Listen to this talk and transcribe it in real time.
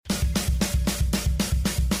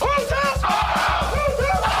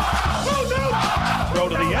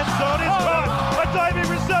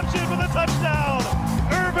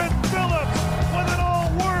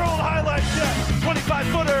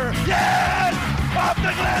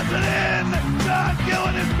the glass and in. John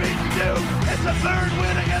Gillen is beaten Duke. It's a third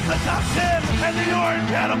win against the top 10, and the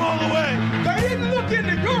Orange had them all the way. They didn't look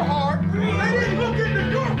into your heart. They didn't look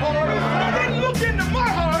into your heart. They didn't look into my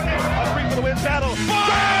heart. A three for the win battle.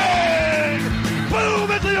 Bang!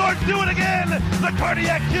 Boom! As the Orange do it again. The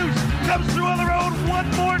cardiac juice comes through on the road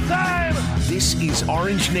one more time. This is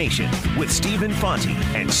Orange Nation with Stephen Fonte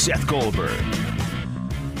and Seth Goldberg.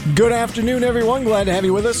 Good afternoon, everyone. Glad to have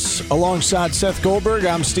you with us. Alongside Seth Goldberg,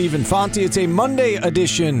 I'm Stephen Fonte. It's a Monday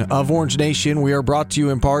edition of Orange Nation. We are brought to you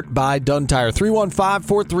in part by Dunn Tire.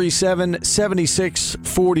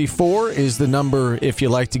 315-437-7644 is the number if you'd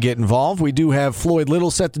like to get involved. We do have Floyd Little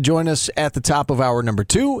set to join us at the top of hour number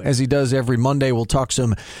 2. As he does every Monday, we'll talk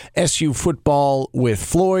some SU football with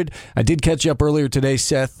Floyd. I did catch up earlier today,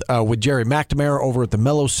 Seth, with Jerry McNamara over at the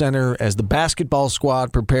Mello Center as the basketball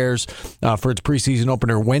squad prepares for its preseason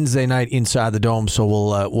opener Wednesday night inside the Dome, so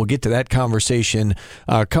we'll get to that conversation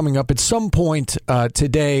coming up at some point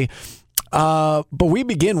today. But we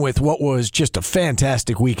begin with what was just a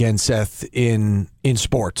fantastic weekend, Seth, in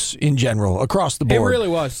sports in general, across the board. It really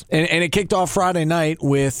was. And it kicked off Friday night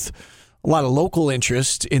with a lot of local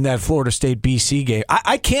interest in that Florida State-BC game.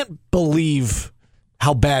 I can't believe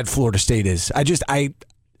how bad Florida State is. I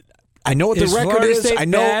know what the record Florida is. State I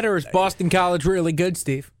know bad, or is Boston College really good,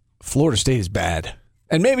 Steve? Florida State is bad.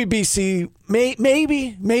 And maybe BC,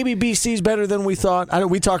 maybe BC's better than we thought.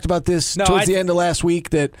 We talked about this towards the end of last week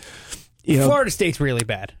that Florida State's really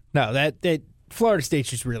bad. No, that Florida State's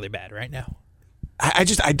just really bad right now. I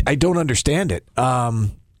don't understand it.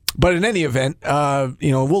 But in any event,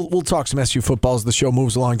 we'll talk some SU football as the show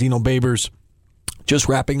moves along. Dino Babers just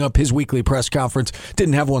wrapping up his weekly press conference.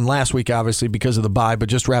 Didn't have one last week, obviously, because of the bye, but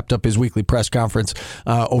just wrapped up his weekly press conference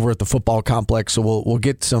over at the football complex. So we'll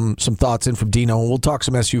get some thoughts in from Dino, and we'll talk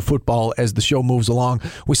some SU football as the show moves along.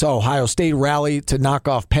 We saw Ohio State rally to knock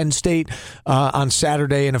off Penn State on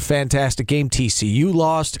Saturday in a fantastic game. TCU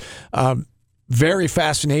lost. Very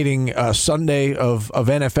fascinating Sunday of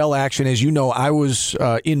NFL action. As you know, I was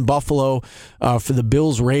in Buffalo for the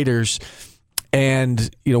Bills-Raiders.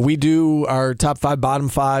 And, we do our top 5, bottom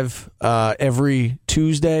 5 every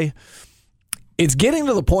Tuesday. It's getting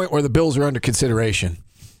to the point where the Bills are under consideration.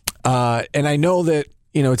 And I know that,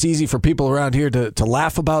 it's easy for people around here to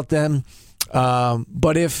laugh about them.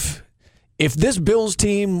 But if this Bills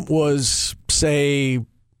team was, say,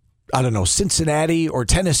 I don't know, Cincinnati or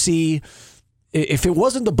Tennessee, if it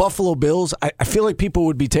wasn't the Buffalo Bills, I feel like people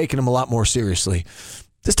would be taking them a lot more seriously.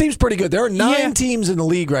 This team's pretty good. There are 9 teams in the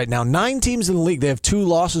league right now. 9 teams in the league. They have 2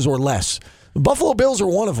 losses or less. The Buffalo Bills are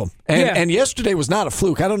one of them. And yesterday was not a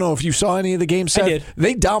fluke. I don't know if you saw any of the games, Seth. I did.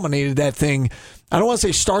 They dominated that thing. I don't want to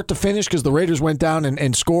say start to finish because the Raiders went down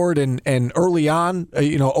and scored, and early on,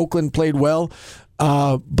 Oakland played well.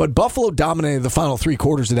 But Buffalo dominated the final 3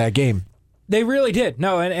 quarters of that game. They really did.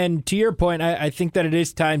 No, and to your point, I think that it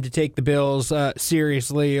is time to take the Bills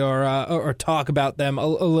seriously or talk about them a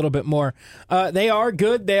little bit more. They are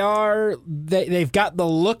good. They've got the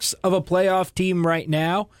looks of a playoff team right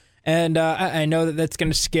now, and I know that's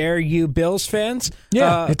going to scare you Bills fans.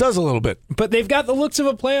 Yeah, it does a little bit. But they've got the looks of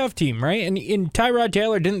a playoff team, right? And Tyrod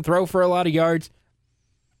Taylor didn't throw for a lot of yards,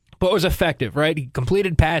 but was effective, right? He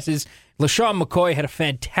completed passes. LaShawn McCoy had a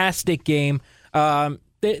fantastic game.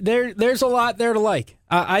 There's a lot there to like,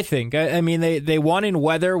 I think. I mean, they won in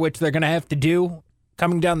weather, which they're going to have to do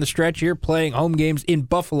coming down the stretch here, playing home games in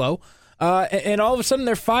Buffalo. And all of a sudden,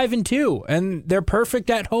 they're 5-2, and they're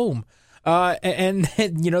perfect at home. And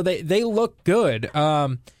they look good.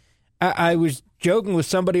 I was joking with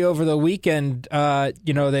somebody over the weekend.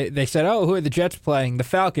 They said, "Oh, who are the Jets playing? The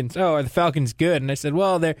Falcons." "Oh, are the Falcons good?" And I said,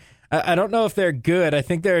 "Well, I don't know if they're good. I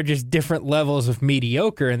think there are just different levels of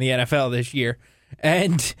mediocre in the NFL this year."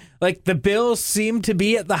 And the Bills seem to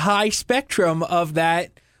be at the high spectrum of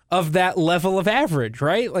that level of average,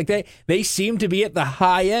 right? They seem to be at the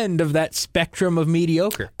high end of that spectrum of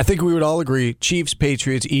mediocre. I think we would all agree Chiefs,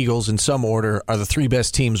 Patriots, Eagles in some order are the 3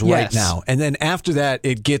 best teams right now. And then after that,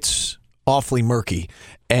 it gets awfully murky.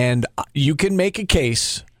 And you can make a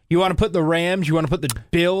case. You want to put the Rams, you want to put the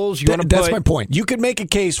Bills, That's my point. You could make a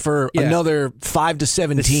case for another 5 to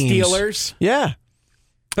 7 teams. The Steelers. Yeah.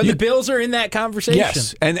 But the Bills are in that conversation.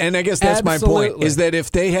 Yes, and I guess that's my point, is that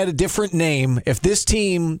if they had a different name, if this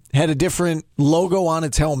team had a different logo on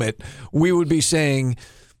its helmet, we would be saying,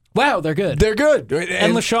 wow, they're good. They're good.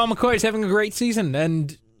 And LaShawn McCoy's having a great season,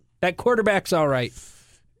 and that quarterback's all right.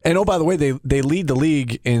 And oh, by the way, they lead the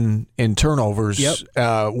league in turnovers,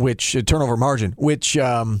 which turnover margin, which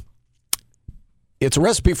it's a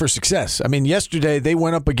recipe for success. I mean, yesterday they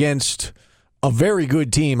went up against a very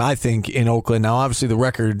good team, I think, in Oakland. Now, obviously, the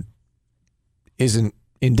record isn't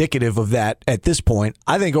indicative of that at this point.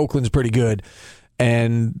 I think Oakland's pretty good.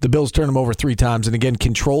 And the Bills turned them over 3 times. And again,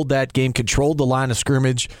 controlled that game, controlled the line of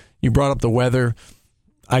scrimmage. You brought up the weather.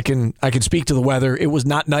 I can speak to the weather. It was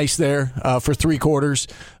not nice there for 3 quarters.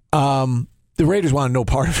 The Raiders want no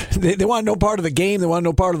part of it. They want no part of the game. They want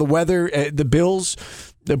no part of the weather. The Bills,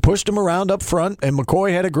 they pushed them around up front, and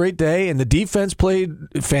McCoy had a great day, and the defense played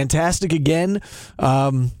fantastic again.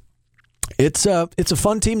 It's a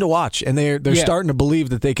fun team to watch, and they're starting to believe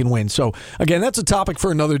that they can win. So, again, that's a topic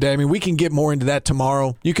for another day. I mean, we can get more into that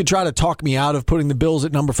tomorrow. You could try to talk me out of putting the Bills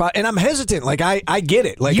at number 5, and I'm hesitant. Like, I get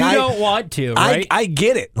it. Like, you don't want to, right? I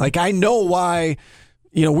get it. Like, I know why,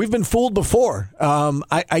 we've been fooled before.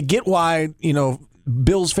 I get why,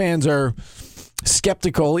 Bills fans are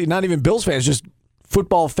skeptical. Not even Bills fans, just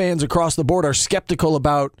football fans across the board are skeptical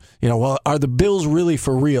about, well, are the Bills really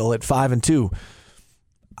for real at 5-2?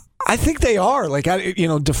 I think they are. Like,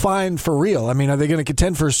 define for real. I mean, are they going to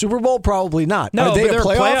contend for a Super Bowl? Probably not. No, are they but they're a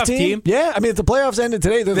playoff team? Yeah, I mean, if the playoffs ended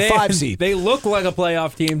today, they're the 5 seed. They look like a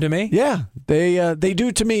playoff team to me. Yeah, they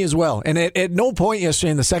do to me as well. And at no point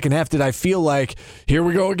yesterday in the second half did I feel like, here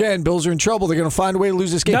we go again, Bills are in trouble. They're going to find a way to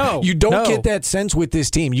lose this game. No, you don't get that sense with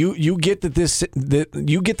this team. You get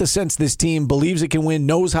you get the sense this team believes it can win,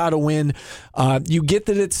 knows how to win. You get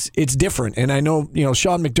that it's different. And I know,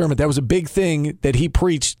 Sean McDermott, that was a big thing that he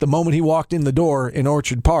preached the moment he walked in the door in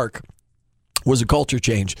Orchard Park, was a culture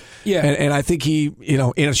change. Yeah. And I think he,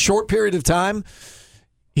 in a short period of time,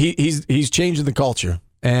 he's changing the culture.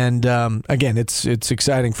 And again, it's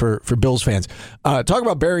exciting for Bills fans. Talk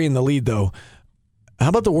about burying the lead, though. How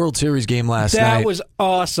about the World Series game last night? That was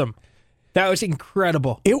awesome. That was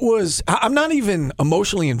incredible. It was. I'm not even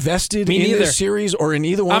emotionally invested in this series or in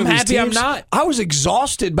either one of these teams. I'm happy I'm not. I was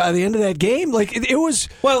exhausted by the end of that game. Like, it was.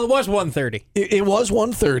 Well, it was 1:30. It was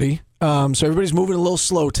 1:30. So everybody's moving a little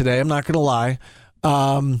slow today. I'm not going to lie.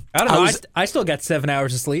 I don't know. I still got 7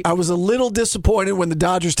 hours of sleep. I was a little disappointed when the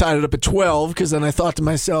Dodgers tied it up at 12, because then I thought to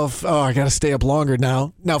myself, oh, I got to stay up longer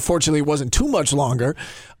now. Now, fortunately, it wasn't too much longer.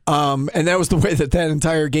 And that was the way that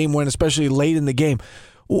entire game went, especially late in the game.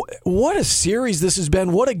 What a series this has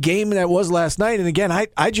been. What a game that was last night. And again, I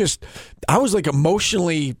was like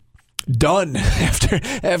emotionally done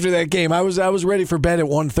after that game. I was ready for bed at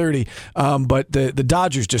 1:30. But the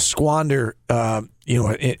Dodgers just squander an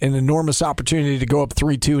enormous opportunity to go up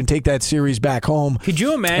 3-2 and take that series back home. Could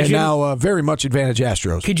you imagine? And now very much advantage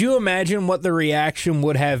Astros. Could you imagine what the reaction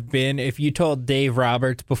would have been if you told Dave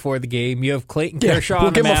Roberts before the game, you have Clayton Kershaw on the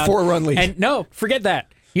mound. We'll give him a 4-run lead. And no, forget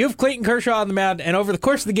that. You have Clayton Kershaw on the mound, and over the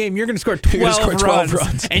course of the game, you're going to score 12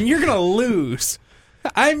 runs, and you're going to lose.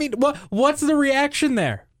 I mean, what's the reaction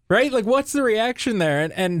there, right? Like, what's the reaction there?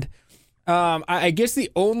 And I guess the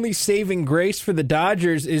only saving grace for the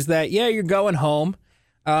Dodgers is that, you're going home.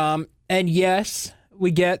 And yes, I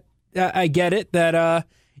get it that,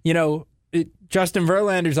 Justin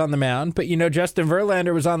Verlander's on the mound, but, Justin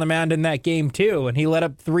Verlander was on the mound in that game too, and he let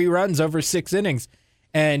up 3 runs over 6 innings.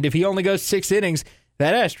 And if he only goes 6 innings,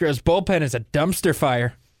 that Astros bullpen is a dumpster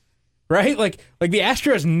fire, right? Like the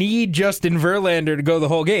Astros need Justin Verlander to go the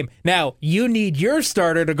whole game. Now, you need your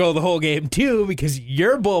starter to go the whole game too, because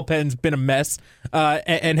your bullpen's been a mess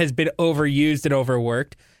and has been overused and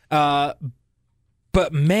overworked. But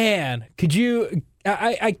man, could you?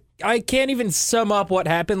 I can't even sum up what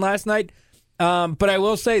happened last night. But I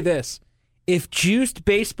will say this: if juiced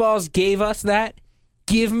baseballs gave us that,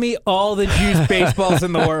 give me all the juiced baseballs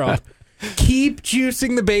in the world. Keep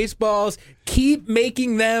juicing the baseballs. Keep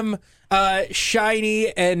making them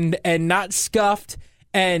shiny and not scuffed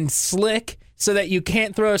and slick, so that you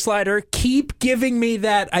can't throw a slider. Keep giving me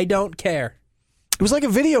that. I don't care. It was like a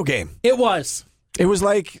video game. It was. It was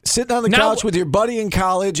like sitting on the couch with your buddy in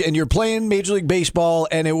college, and you're playing Major League Baseball,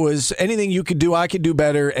 and it was anything you could do, I could do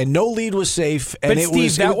better, and no lead was safe. And but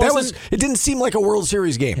Steve, it didn't seem like a World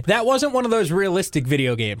Series game. That wasn't one of those realistic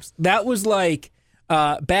video games. That was like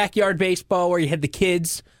backyard baseball where you had the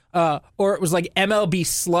kids, or it was like MLB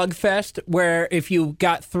Slugfest, where if you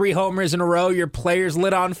got 3 homers in a row, your players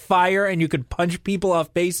lit on fire and you could punch people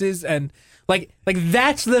off bases. And like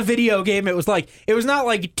that's the video game. It was not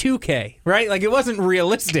like 2K, right? Like, it wasn't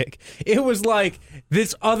realistic. It was like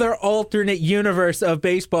this other alternate universe of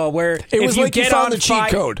baseball where it was like you found the cheat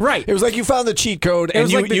code, right? It was like you found the cheat code, and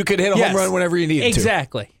you could hit a home run whenever you needed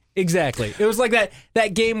to. Exactly. It was like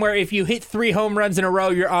that game where if you hit 3 home runs in a row,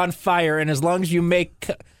 you're on fire, and as long as you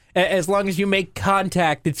make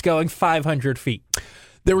contact, it's going 500 feet.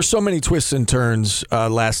 There were so many twists and turns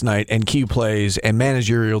last night, and key plays and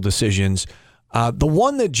managerial decisions. The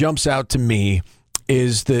one that jumps out to me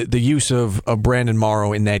is the use of Brandon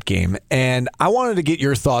Morrow in that game. And I wanted to get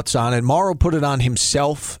your thoughts on it. Morrow put it on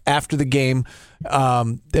himself after the game.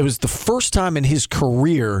 It was the first time in his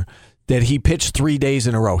career that he pitched 3 days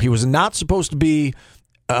in a row. He was not supposed to be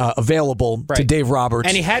available to Dave Roberts.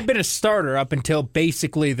 And he had been a starter up until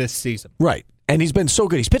basically this season. Right. And he's been so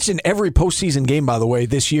good. He's pitched in every postseason game, by the way,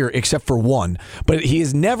 this year, except for one. But he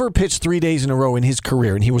has never pitched 3 days in a row in his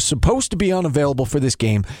career. And he was supposed to be unavailable for this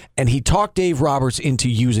game. And he talked Dave Roberts into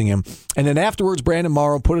using him. And then afterwards, Brandon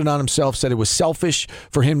Morrow put it on himself, said it was selfish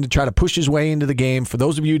for him to try to push his way into the game. For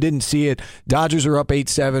those of you who didn't see it, Dodgers are up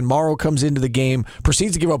 8-7. Morrow comes into the game,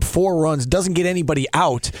 proceeds to give up 4 runs, doesn't get anybody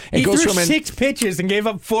out. And He goes threw from 6 pitches and gave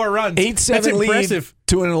up 4 runs. 8-7 lead. Impressive.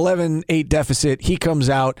 To an 11-8 deficit. He comes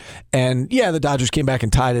out, and the Dodgers came back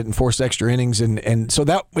and tied it and forced extra innings, and so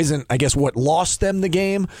that isn't, I guess, what lost them the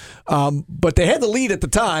game. But they had the lead at the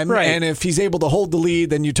time, right. And if he's able to hold the lead,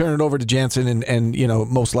 then you turn it over to Jansen, and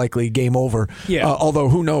most likely game over. Yeah. Although,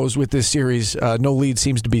 who knows, with this series, no lead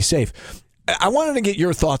seems to be safe. I wanted to get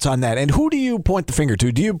your thoughts on that. And who do you point the finger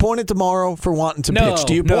to? Do you point it to Morrow for wanting to pitch?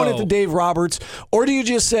 Do you point it to Dave Roberts? Or do you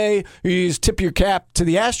just say, you just tip your cap to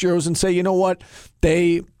the Astros and say, you know what?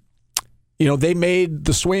 They made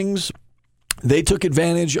the swings. They took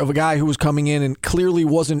advantage of a guy who was coming in and clearly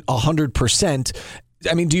wasn't 100%.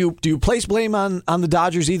 I mean, do you place blame on the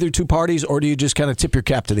Dodgers, either two parties, or do you just kind of tip your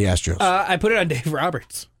cap to the Astros? I put it on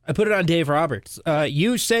Dave Roberts.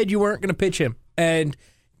 You said you weren't going to pitch him, and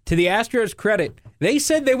to the Astros' credit, they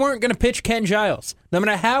said they weren't going to pitch Ken Giles. No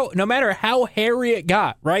matter how hairy it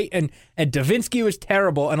got, right? And Davinsky was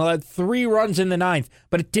terrible and allowed 3 runs in the 9th,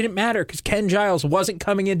 but it didn't matter because Ken Giles wasn't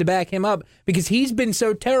coming in to back him up because he's been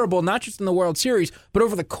so terrible, not just in the World Series, but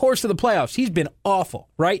over the course of the playoffs. He's been awful,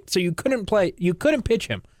 right? So you couldn't pitch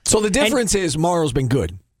him. So the difference is Morrow's been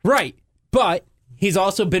good. Right, but he's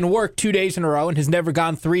also been worked 2 days in a row and has never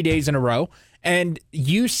gone 3 days in a row. And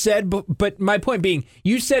you said, but my point being,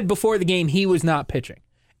 you said before the game he was not pitching.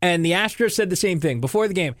 And the Astros said the same thing before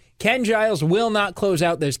the game. Ken Giles will not close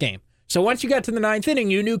out this game. So once you got to the 9th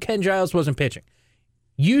inning, you knew Ken Giles wasn't pitching.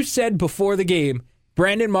 You said before the game,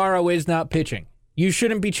 Brandon Morrow is not pitching. You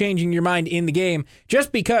shouldn't be changing your mind in the game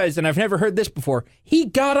just because, and I've never heard this before, he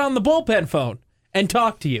got on the bullpen phone and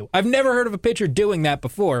talked to you. I've never heard of a pitcher doing that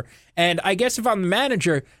before. And I guess if I'm the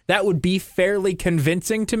manager, that would be fairly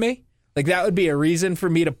convincing to me. Like, that would be a reason for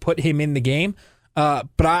me to put him in the game. But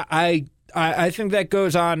I think that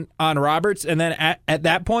goes on Roberts. And then at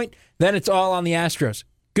that point, then it's all on the Astros.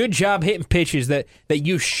 Good job hitting pitches that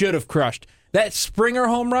you should have crushed. That Springer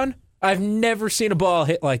home run, I've never seen a ball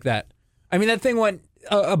hit like that. I mean, that thing went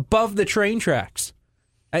above the train tracks.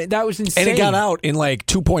 That was insane. And it got out in like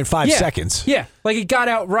 2.5 seconds. Yeah, like it got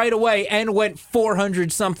out right away and went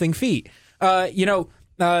 400-something feet.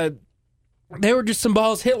 There were just some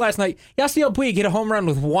balls hit last night. Yasiel Puig hit a home run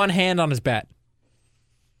with one hand on his bat.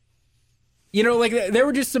 There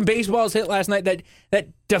were just some baseballs hit last night that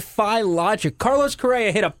defy logic. Carlos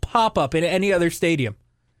Correa hit a pop-up in any other stadium,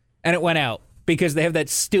 and it went out because they have that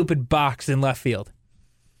stupid box in left field.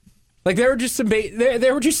 Like, there were just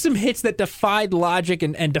some hits that defied logic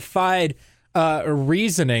and defied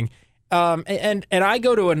reasoning. And I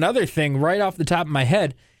go to another thing right off the top of my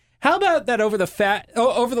head. How about that over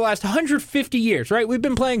the last 150 years, right? We've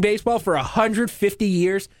been playing baseball for 150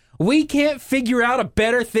 years. We can't figure out a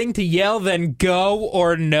better thing to yell than go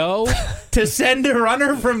or no to send a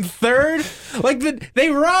runner from third.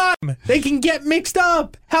 They rhyme. They can get mixed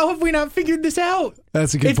up. How have we not figured this out?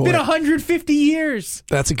 That's a good point. It's been 150 years.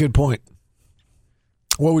 That's a good point.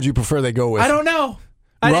 What would you prefer they go with? I don't know.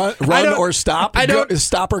 Run or stop?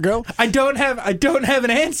 Stop or go? I don't have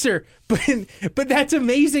an answer, but that's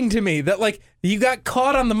amazing to me that you got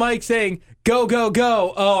caught on the mic saying go, go,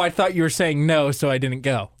 go. Oh, I thought you were saying no, so I didn't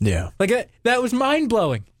go. Yeah. That was mind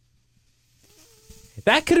blowing.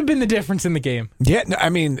 That could have been the difference in the game. Yeah, I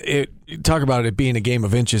mean, talk about it being a game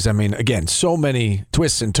of inches. I mean, again, so many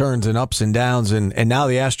twists and turns and ups and downs, and now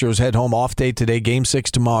the Astros head home off day today, Game 6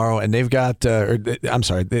 tomorrow, and they've got,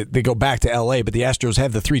 they go back to L.A., but the Astros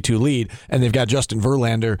have the 3-2 lead, and they've got Justin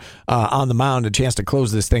Verlander on the mound, a chance to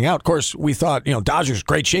close this thing out. Of course, we thought, Dodgers,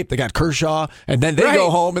 great shape. They got Kershaw, and then they go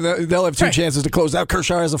home, and they'll have 2 chances to close out.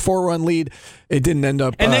 Kershaw has a 4-run lead. It didn't end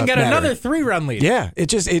up and then got mattering. another 3-run lead. Yeah,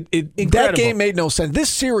 that game made no sense. This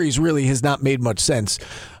series really has not made much sense.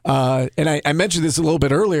 And I mentioned this a little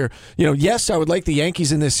bit earlier. Yes, I would like the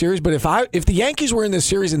Yankees in this series, but if the Yankees were in this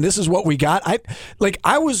series and this is what we got,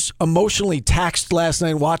 I was emotionally taxed last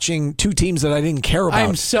night watching two teams that I didn't care about.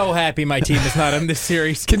 I'm so happy my team is not in this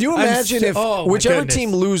series. Can you imagine if whichever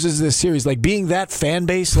team loses this series, like being that fan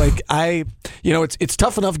base, like it's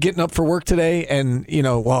tough enough getting up for work today, and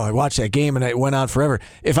I watched that game and it went on forever.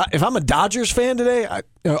 If I'm a Dodgers fan today,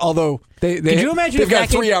 although they've got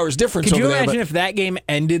 3 hours difference. Could you over imagine there, if that game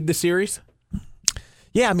ended the series?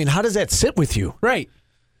 Yeah, I mean, how does that sit with you? Right.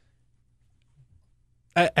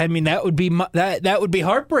 I mean, that would be that would be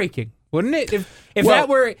heartbreaking, wouldn't it? If that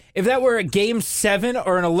were a Game 7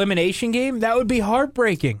 or an elimination game, that would be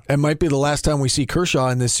heartbreaking. It might be the last time we see Kershaw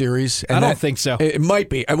in this series. And I don't think so. It might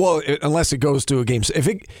be. Well, unless it goes to a game.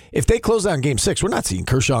 If they close out in Game 6, we're not seeing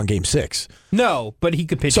Kershaw in Game 6. No, but he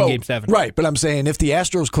could pitch in Game 7. Right, but I'm saying if the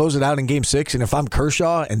Astros close it out in Game 6, and if I'm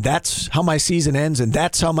Kershaw, and that's how my season ends, and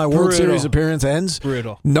that's how my World Series appearance ends,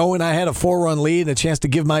 brutal. Knowing I had a 4-run lead and a chance to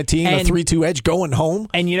give my team a 3-2 edge going home.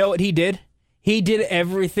 And you know what he did? He did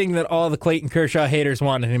everything that all the Clayton Kershaw haters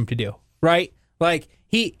wanted him to do, right? Like,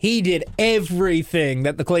 he did everything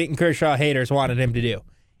that the Clayton Kershaw haters wanted him to do.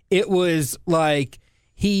 It was like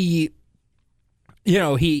he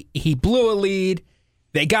blew a lead,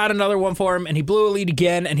 they got another one for him, and he blew a lead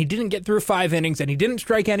again, and he didn't get through 5 innings, and he didn't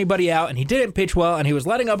strike anybody out, and he didn't pitch well, and he was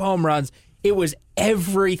letting up home runs. It was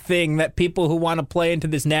everything that people who want to play into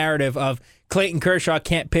this narrative of Clayton Kershaw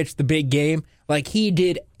can't pitch the big game. Like, he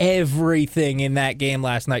did everything in that game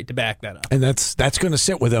last night to back that up. And that's going to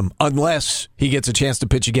sit with him unless he gets a chance to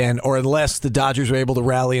pitch again, or unless the Dodgers are able to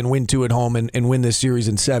rally and win 2 at home and win this series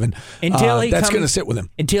in 7. That's going to sit with him.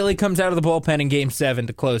 Until he comes out of the bullpen in Game 7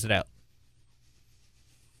 to close it out.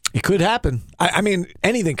 It could happen. I mean,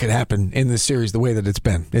 anything could happen in this series the way that it's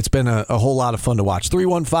been. It's been a whole lot of fun to watch.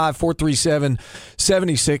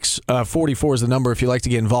 315-437-7644 is the number if you'd like to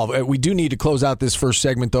get involved. We do need to close out this first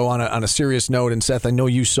segment, though, on a serious note. And, Seth, I know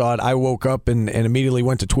you saw it. I woke up and immediately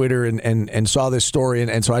went to Twitter and saw this story.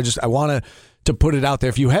 And so I want to put it out there.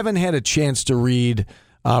 If you haven't had a chance to read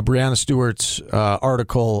Breanna Stewart's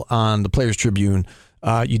article on the Players Tribune,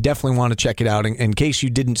 you definitely want to check it out. In case you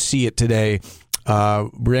didn't see it today,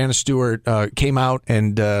 Breanna Stewart came out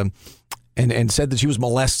and said that she was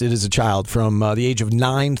molested as a child from the age of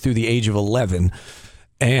 9 through the age of 11.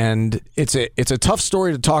 And it's a tough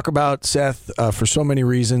story to talk about, Seth, for so many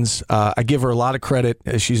reasons. I give her a lot of credit.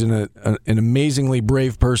 She's an amazingly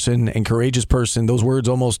brave person and courageous person. Those words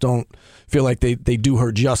almost don't feel like they do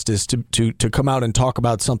her justice to come out and talk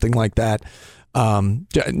about something like that.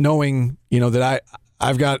 Knowing that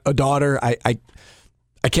I've got a daughter, I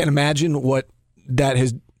can't imagine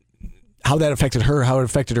how that affected her, how it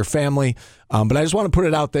affected her family. But I just want to put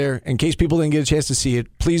it out there in case people didn't get a chance to see it.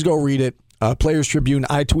 Please go read it. Players Tribune.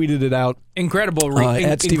 I tweeted it out. Incredible read.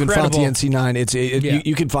 At Stephen Fonte NC9.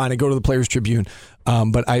 You can find it. Go to the Players Tribune.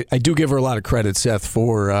 But I do give her a lot of credit, Seth,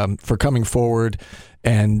 for coming forward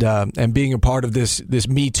and being a part of this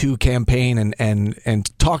Me Too campaign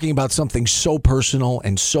and talking about something so personal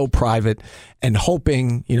and so private, and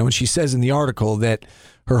hoping, and she says in the article that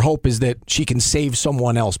her hope is that she can save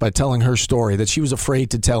someone else by telling her story, that she was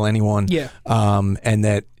afraid to tell anyone, and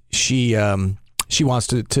that she wants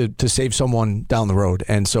to save someone down the road.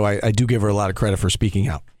 And so I do give her a lot of credit for speaking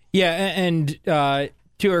out. Yeah, and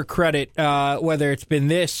to her credit, whether it's been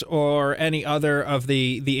this or any other of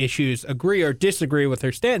the issues, agree or disagree with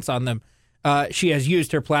her stance on them, she has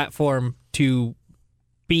used her platform to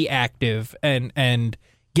be active and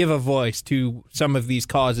give a voice to some of these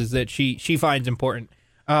causes that she finds important.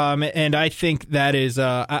 And I think that is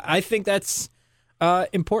that's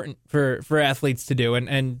important for athletes to do,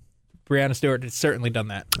 and Breanna Stewart has certainly done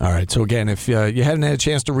that. All right. So again, if you hadn't had a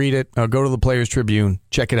chance to read it, go to the Players Tribune,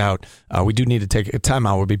 check it out. We do need to take a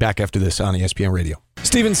timeout. We'll be back after this on ESPN Radio.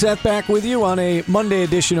 Stephen Seth back with you on a Monday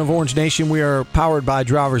edition of Orange Nation. We are powered by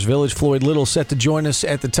Drovers Village. Floyd Little set to join us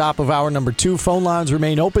at the top of hour number 2. Phone lines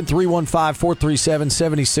remain open,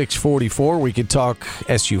 315-437-7644. We could talk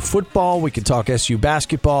SU football. We could talk SU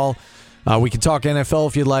basketball. We could talk NFL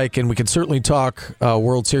if you'd like, and we could certainly talk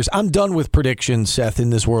World Series. I'm done with predictions, Seth,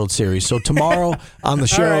 in this World Series. So tomorrow on the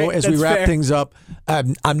show, as we wrap things up,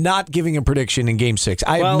 I'm not giving a prediction in Game 6.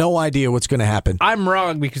 I have no idea what's going to happen. I'm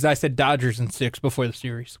wrong because I said Dodgers in 6 before the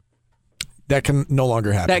series. That can no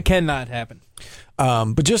longer happen. That cannot happen.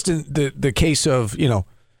 But just in the case of,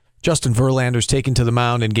 Justin Verlander's taken to the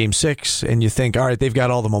mound in Game 6, and you think, all right, they've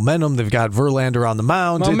got all the momentum. They've got Verlander on the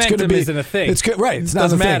mound. Momentum isn't a thing. It's good, right? It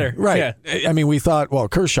doesn't matter, right? Yeah. I mean, we thought, well,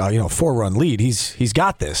 Kershaw, 4-run lead. He's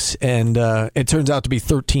got this, and it turns out to be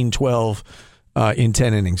 13-12 in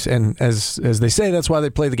 10 innings. And as they say, that's why they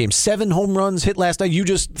play the game. 7 home runs hit last night. You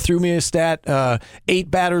just threw me a stat.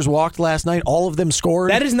 8 batters walked last night. All of them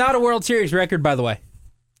scored. That is not a World Series record, by the way.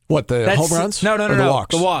 What, the home runs? No. The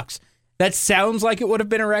walks? The walks. That sounds like it would have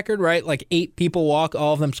been a record, right? Like 8 people walk,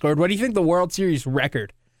 all of them scored. What do you think the World Series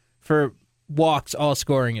record for walks, all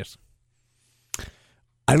scoring is?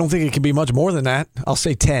 I don't think it can be much more than that. I'll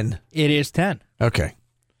say 10. It is 10. Okay.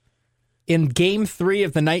 In Game 3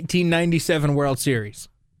 of the 1997 World Series.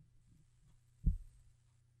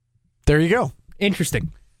 There you go.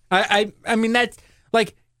 Interesting. I mean, that's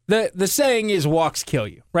like the saying is walks kill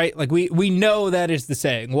you, right? Like we know that is the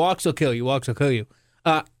saying. Walks will kill you. Walks will kill you.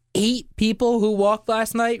 8 people who walked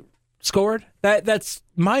last night scored. That's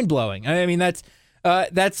mind blowing. I mean, that's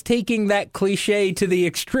taking that cliche to the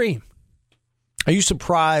extreme. Are you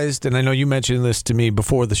surprised? And I know you mentioned this to me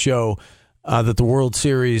before the show. That the World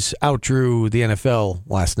Series outdrew the NFL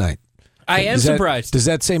last night. I am surprised. Does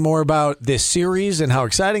that say more about this series and how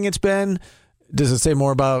exciting it's been? Does it say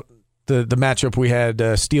more about the matchup we had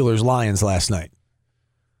Steelers-Lions last night?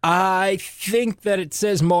 I think that it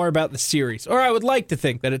says more about the series, or I would like to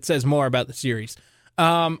think that it says more about the series.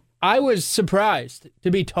 I was surprised, to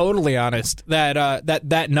be totally honest, that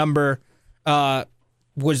that number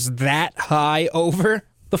was that high over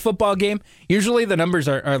the football game. Usually the numbers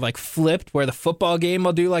are like flipped, where the football game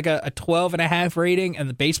will do like a 12.5 rating and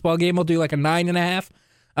the baseball game will do like a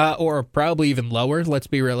 9.5, or probably even lower. Let's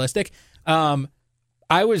be realistic. I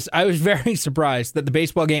was very surprised that the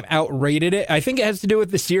baseball game outrated it. I think it has to do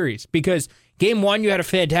with the series, because Game 1 you had a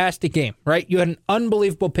fantastic game, right? You had an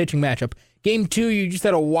unbelievable pitching matchup. Game 2 you just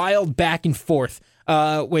had a wild back and forth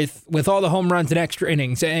with all the home runs and extra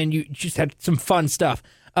innings, and you just had some fun stuff.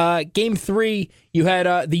 Game 3, you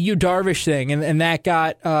had the Yu Darvish thing, and that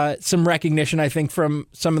got some recognition, I think, from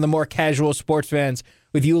some of the more casual sports fans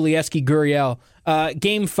with Yulieski Gurriel.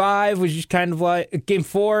 Game 5 was just kind of like Game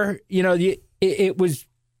 4. You know, it was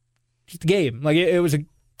just a game. Like it was a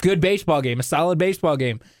good baseball game, a solid baseball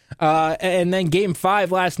game. And then Game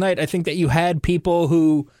 5 last night, I think that you had people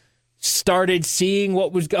who started seeing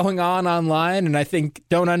what was going on online, and I think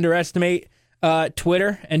don't underestimate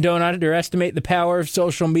Twitter, and don't underestimate the power of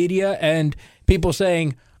social media and people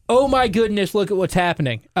saying, oh my goodness, look at what's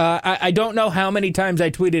happening. I don't know how many times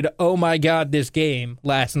I tweeted, oh my God, this game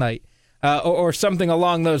last night, or something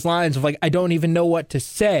along those lines of like, I don't even know what to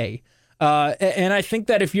say. And I think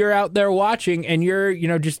that if you're out there watching and you're,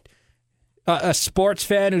 just a sports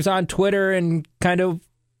fan who's on Twitter and kind of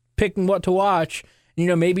picking what to watch,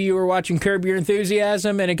 maybe you were watching Curb Your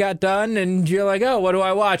Enthusiasm and it got done and you're like, oh, what do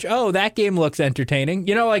I watch? Oh, that game looks entertaining.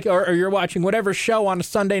 Or you're watching whatever show on a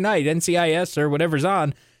Sunday night, NCIS or whatever's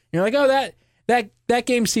on. You're like, oh, that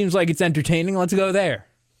game seems like it's entertaining. Let's go there.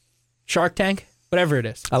 Shark Tank, whatever it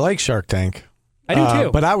is. I like Shark Tank. I do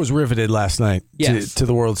too. But I was riveted last night to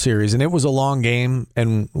the World Series, and it was a long game,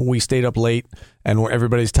 and we stayed up late, and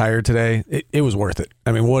everybody's tired today. It was worth it.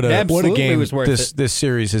 I mean, what a game! This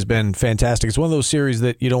series has been fantastic. It's one of those series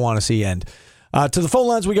that you don't want to see end. To the phone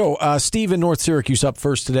lines we go. Steve in North Syracuse up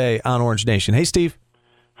first today on Orange Nation. Hey, Steve.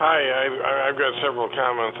 Hi, I've got several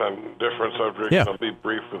comments on different subjects. Yeah. I'll be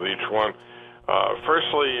brief with each one.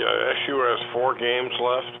 Firstly, SU has 4 games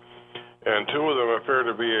left. And 2 of them appear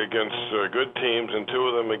to be against good teams, and 2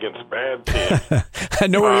 of them against bad teams. I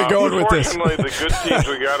know where you're going with this. Unfortunately, the good teams,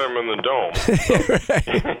 we got them in the dome.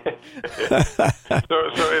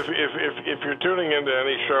 So if you're tuning into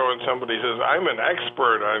any show and somebody says, I'm an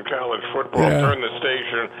expert on college football, turn the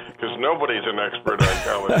station, because nobody's an expert on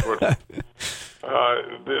college football.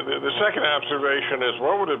 The second observation is,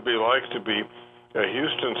 what would it be like to be a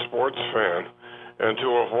Houston sports fan and to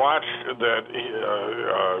have watched that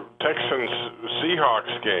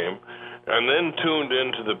Texans-Seahawks game and then tuned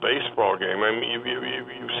into the baseball game? I mean,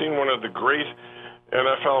 you've seen one of the great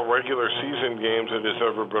NFL regular season games that has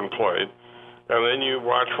ever been played, and then you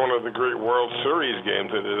watch one of the great World Series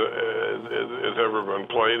games that has ever been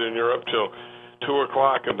played, and you're up till 2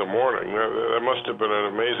 o'clock in the morning. That must have been an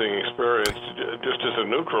amazing experience. Just as a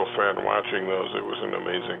neutral fan watching those, it was an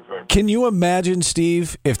amazing thing. Can you imagine,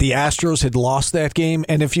 Steve, if the Astros had lost that game,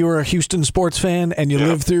 and if you were a Houston sports fan and you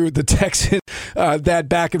lived through the Texans, that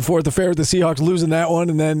back and forth affair with the Seahawks losing that one,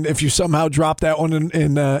 and then if you somehow dropped that one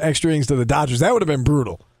in extra innings to the Dodgers, that would have been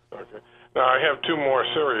brutal. Okay. Now, I have 2 more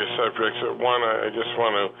serious subjects. One, I just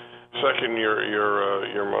want to second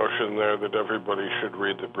your motion there that everybody should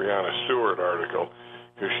read the Breonna Stewart article,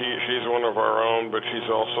 because she's one of our own, but she's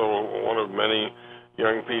also one of many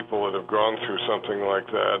young people that have gone through something like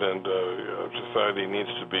that, and society needs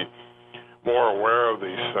to be more aware of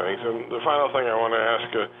these things. And the final thing I want to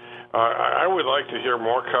ask you, I would like to hear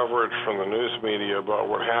more coverage from the news media about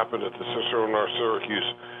what happened at the Cicero North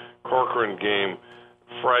Syracuse Corcoran game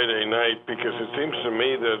Friday night, because it seems to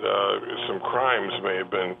me that some crimes may have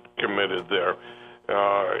been committed there.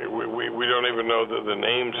 We don't even know the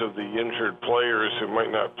names of the injured players who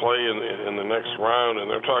might not play in the next round, and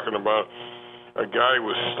they're talking about a guy who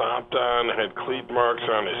was stomped on, had cleat marks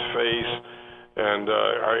on his face, and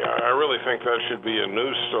I really think that should be a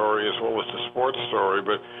news story as well as a sports story,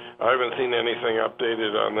 but I haven't seen anything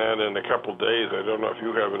updated on that in a couple days. I don't know if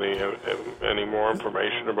you have any more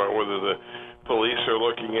information about whether the police are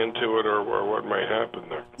looking into it or what might happen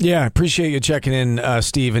there. Yeah, I appreciate you checking in,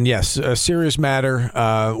 Steve. And yes, a serious matter.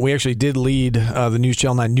 We actually did lead the News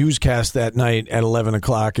Channel 9 newscast that night at 11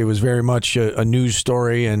 o'clock. It was very much a news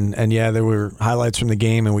story, and yeah, there were highlights from the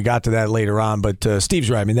game, and we got to that later on. But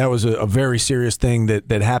Steve's right. I mean, that was a very serious thing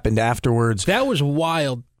that happened afterwards. That was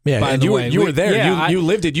wild. Yeah, and you were there. Yeah, you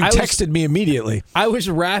lived it. You texted me immediately. I was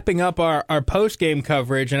wrapping up our post-game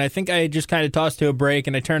coverage, and I think I had just kind of tossed to a break,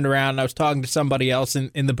 and I turned around, and I was talking to somebody else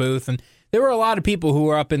in the booth, and there were a lot of people who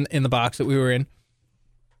were up in the box that we were in.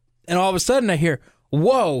 And all of a sudden, I hear,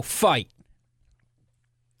 whoa, fight.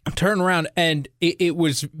 I turn around, and it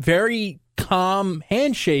was very calm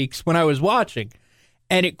handshakes when I was watching,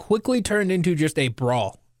 and it quickly turned into just a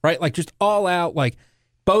brawl, right? Like, just all out, like,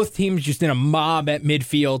 both teams just in a mob at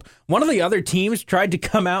midfield. One of the other teams tried to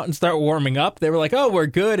come out and start warming up. They were like, oh, we're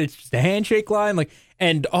good. It's just a handshake line.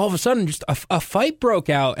 And all of a sudden, just a fight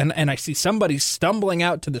broke out. And I see somebody stumbling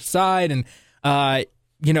out to the side. And,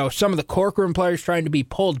 some of the Corcoran players trying to be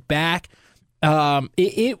pulled back.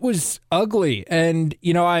 It was ugly. And,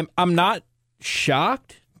 I'm not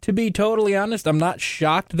shocked, to be totally honest. I'm not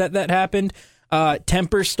shocked that happened.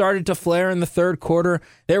 Tempers started to flare in the third quarter.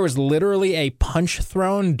 There was literally a punch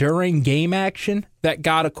thrown during game action that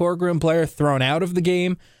got a Corcoran player thrown out of the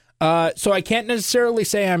game. So I can't necessarily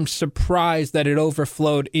say I'm surprised that it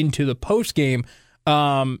overflowed into the postgame,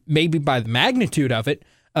 maybe by the magnitude of it,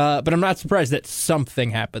 but I'm not surprised that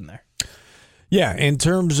something happened there. Yeah, in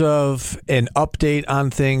terms of an update on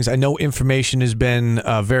things, I know information has been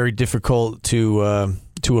very difficult to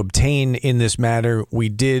obtain in this matter. We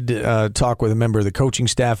did talk with a member of the coaching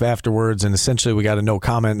staff afterwards, and essentially we got a no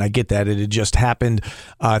comment, and I get that. It had just happened.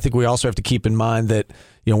 I think we also have to keep in mind that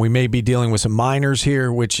we may be dealing with some minors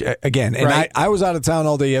here, which, again, and right. I was out of town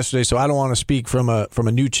all day yesterday, so I don't want to speak from a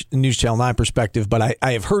News Channel 9 perspective, but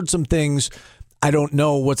I have heard some things. I don't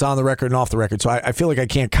know what's on the record and off the record, so I feel like I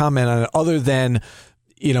can't comment on it other than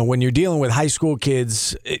when you're dealing with high school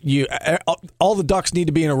kids, all the ducks need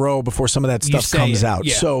to be in a row before some of that stuff comes out.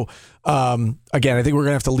 Yeah. So, again, I think we're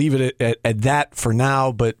going to have to leave it at that for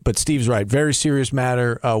now. But Steve's right. Very serious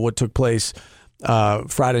matter, what took place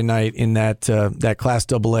Friday night in that Class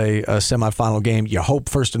AA semifinal game. You hope,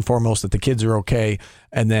 first and foremost, that the kids are okay.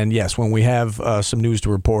 And then, yes, when we have some news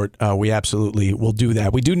to report, we absolutely will do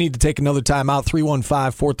that. We do need to take another time out.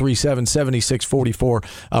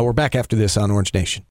 315-437-7644. We're back after this on Orange Nation.